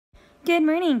Good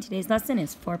morning. Today's lesson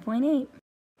is 4.8.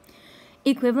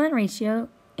 Equivalent ratio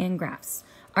and graphs.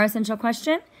 Our essential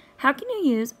question, how can you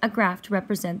use a graph to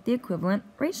represent the equivalent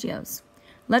ratios?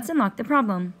 Let's unlock the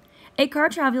problem. A car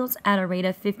travels at a rate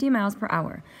of 50 miles per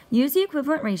hour. Use the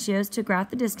equivalent ratios to graph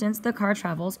the distance the car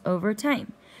travels over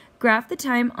time. Graph the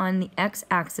time on the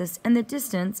x-axis and the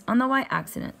distance on the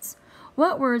y-axis.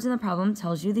 What words in the problem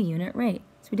tells you the unit rate?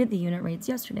 So we did the unit rates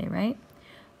yesterday, right?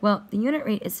 Well, the unit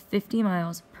rate is 50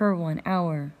 miles per 1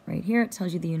 hour. Right here it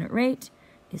tells you the unit rate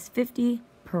is 50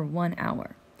 per 1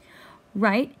 hour.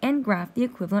 Write and graph the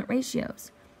equivalent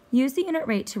ratios. Use the unit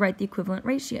rate to write the equivalent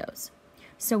ratios.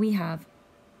 So we have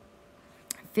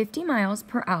 50 miles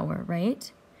per hour,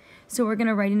 right? So we're going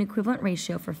to write an equivalent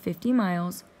ratio for 50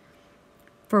 miles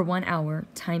for 1 hour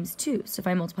times 2. So if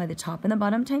I multiply the top and the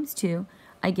bottom times 2,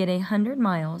 I get 100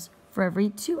 miles for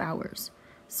every 2 hours.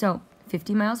 So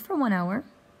 50 miles for 1 hour.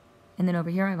 And then over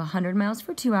here I have 100 miles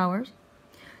for 2 hours.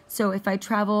 So if I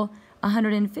travel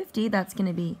 150, that's going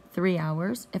to be 3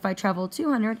 hours. If I travel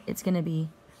 200, it's going to be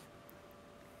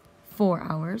 4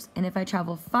 hours. And if I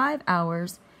travel 5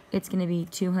 hours, it's going to be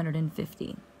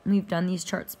 250. We've done these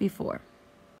charts before.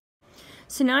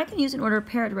 So now I can use an ordered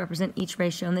pair to represent each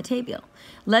ratio in the table.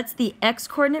 Let's the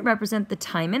x-coordinate represent the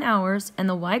time in hours and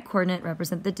the y-coordinate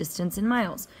represent the distance in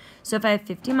miles. So if I have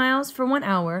 50 miles for 1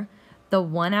 hour, the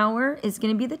 1 hour is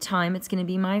going to be the time. It's going to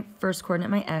be my first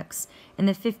coordinate, my x. And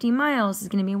the 50 miles is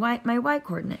going to be my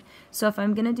y-coordinate. So if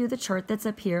I'm going to do the chart that's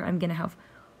up here, I'm going to have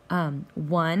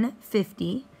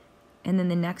 150. And then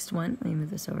the next one, let me move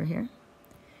this over here.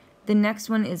 The next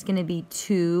one is going to be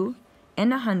 2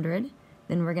 and 100.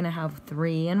 Then we're going to have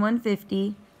 3 and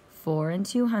 150, 4 and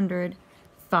 200,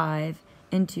 5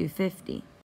 and 250.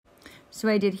 So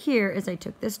what I did here is I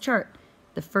took this chart.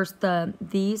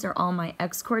 These are all my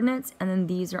x-coordinates, and then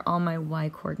these are all my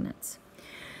y-coordinates.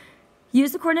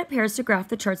 Use the coordinate pairs to graph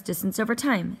the chart's distance over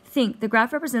time. Think, the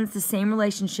graph represents the same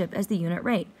relationship as the unit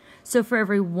rate. So for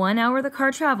every 1 hour the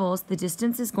car travels, the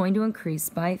distance is going to increase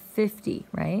by 50,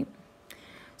 right?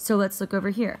 So let's look over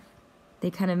here.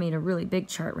 They kind of made a really big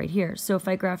chart right here. So if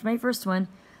I graph my first one,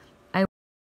 I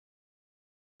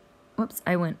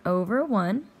went over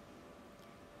 1.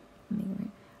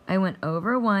 I went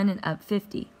over 1 and up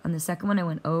 50. On the second one, I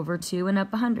went over 2 and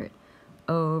up 100.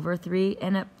 Over 3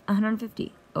 and up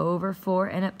 150. Over 4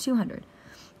 and up 200.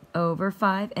 Over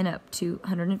 5 and up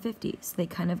 250. So they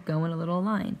kind of go in a little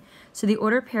line. So the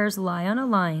ordered pairs lie on a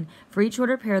line. For each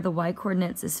ordered pair, the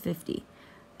y-coordinates is 50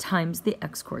 times the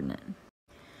x-coordinate.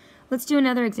 Let's do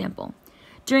another example.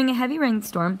 During a heavy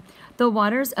rainstorm, the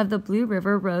waters of the Blue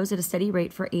River rose at a steady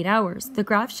rate for 8 hours. The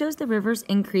graph shows the river's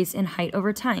increase in height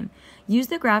over time. Use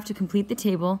the graph to complete the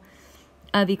table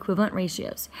of equivalent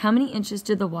ratios. How many inches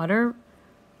did the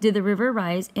river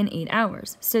rise in 8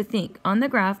 hours? So think, on the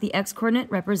graph, the x-coordinate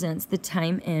represents the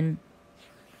time in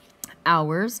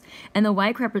hours, and the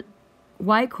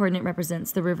y-coordinate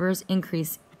represents the river's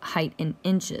increase height in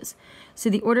inches.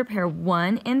 So the order pair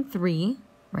 1 and 3,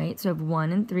 right? So I have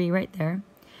 1 and 3 right there.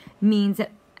 Means that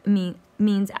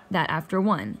after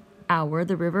 1 hour,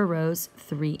 the river rose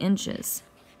 3 inches,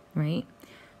 right?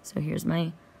 So here's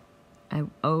I have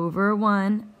over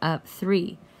 1, up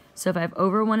 3. So if I have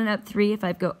over 1 and up 3, if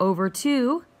I go over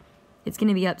 2, it's going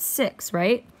to be up 6,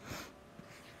 right?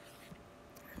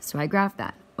 So I graph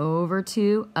that. Over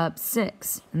 2, up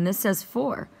 6. And this says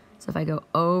 4. So if I go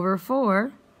over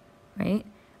 4, right,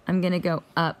 I'm going to go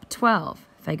up 12.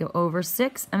 If I go over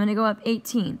 6, I'm going to go up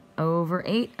 18. Over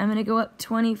 8, I'm going to go up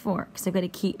 24 because I've got to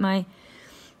keep my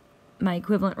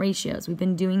equivalent ratios. We've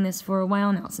been doing this for a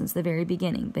while now, since the very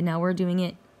beginning, but now we're doing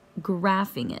it,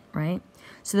 graphing it, right?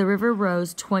 So the river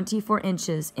rose 24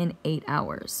 inches in 8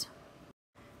 hours.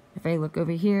 If I look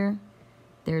over here,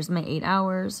 there's my 8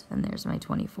 hours, and there's my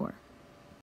 24.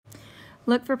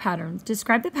 Look for patterns.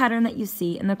 Describe the pattern that you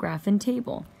see in the graph and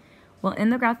table. Well,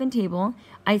 in the graph and table,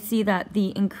 I see that the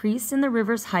increase in the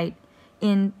river's height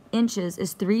in inches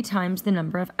is 3 times the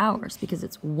number of hours because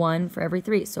it's 1 for every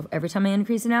 3. So every time I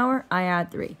increase an hour, I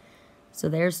add 3. So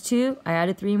there's 2, I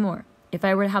added 3 more. If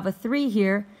I were to have a 3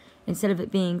 here, instead of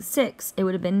it being 6, it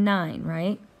would have been 9,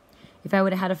 right? If I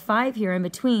would have had a 5 here in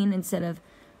between, instead of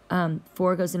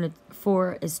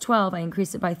 4 is 12, I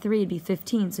increase it by 3, it'd be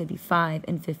 15, so it'd be 5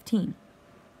 and 15.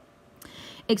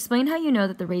 Explain how you know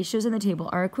that the ratios in the table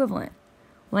are equivalent.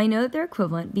 Well, I know that they're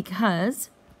equivalent because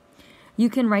you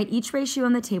can write each ratio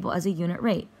on the table as a unit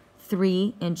rate,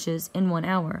 3 inches in 1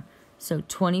 hour. So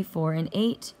 24 and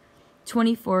 8.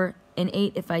 24 and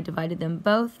 8, if I divided them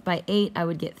both by 8, I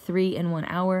would get 3 in 1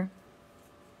 hour,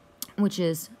 which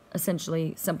is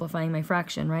essentially simplifying my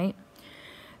fraction, right?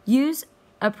 Use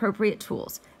appropriate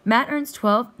tools. Matt earns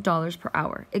 $12 per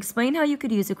hour. Explain how you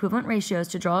could use equivalent ratios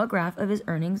to draw a graph of his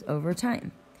earnings over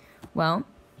time. Well,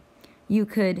 you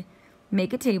could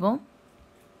make a table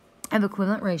of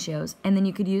equivalent ratios, and then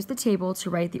you could use the table to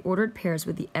write the ordered pairs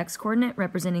with the x-coordinate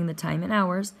representing the time in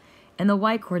hours and the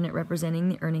y-coordinate representing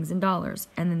the earnings in dollars,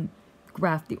 and then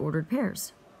graph the ordered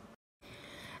pairs.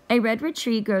 A redwood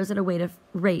tree grows at a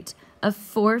rate of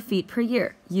 4 feet per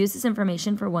year. Use this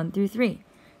information for 1 through 3.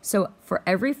 So for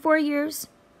every 4 years,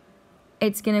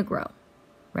 it's going to grow,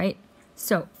 right?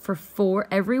 So for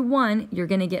every 1, you're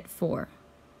going to get 4.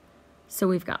 So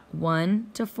we've got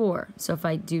 1 to 4. So if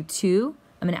I do 2,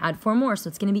 I'm going to add 4 more, so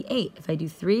it's going to be 8. If I do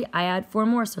 3, I add 4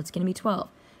 more, so it's going to be 12.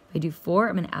 If I do 4,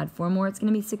 I'm going to add 4 more, it's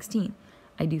going to be 16.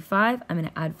 I do 5, I'm going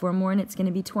to add 4 more, and it's going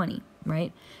to be 20,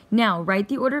 right? Now, write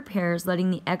the ordered pairs,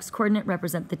 letting the x-coordinate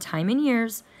represent the time in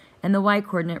years and the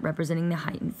y-coordinate representing the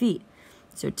height in feet.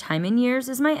 So time in years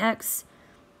is my x,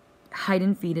 height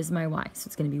in feet is my y. So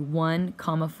it's going to be 1,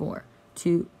 4,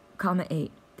 2,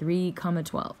 8, 3,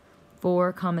 12,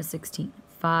 4, 16,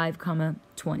 5,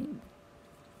 20.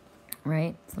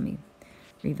 Right? So let me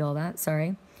reveal that,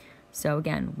 sorry. So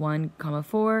again, 1,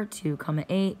 4, 2,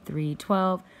 8, 3,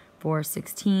 12, 4,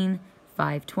 16,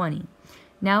 5, 20.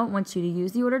 Now I want you to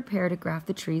use the ordered pair to graph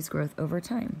the tree's growth over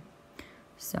time.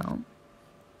 So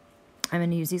I'm going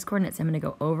to use these coordinates. I'm going to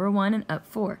go over 1 and up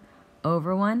 4.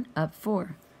 Over 1, up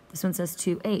 4. This one says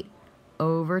 2, 8.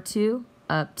 Over 2,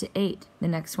 up to 8. The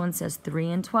next one says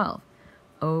 3 and 12.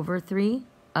 Over 3,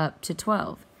 up to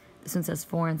 12. This one says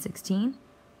 4 and 16.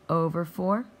 Over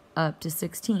 4, up to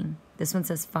 16. This one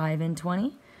says 5 and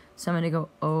 20. So I'm going to go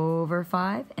over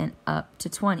 5 and up to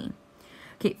 20.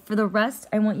 Okay, for the rest,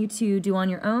 I want you to do on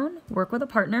your own, work with a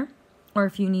partner, or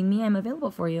if you need me, I'm available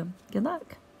for you. Good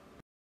luck.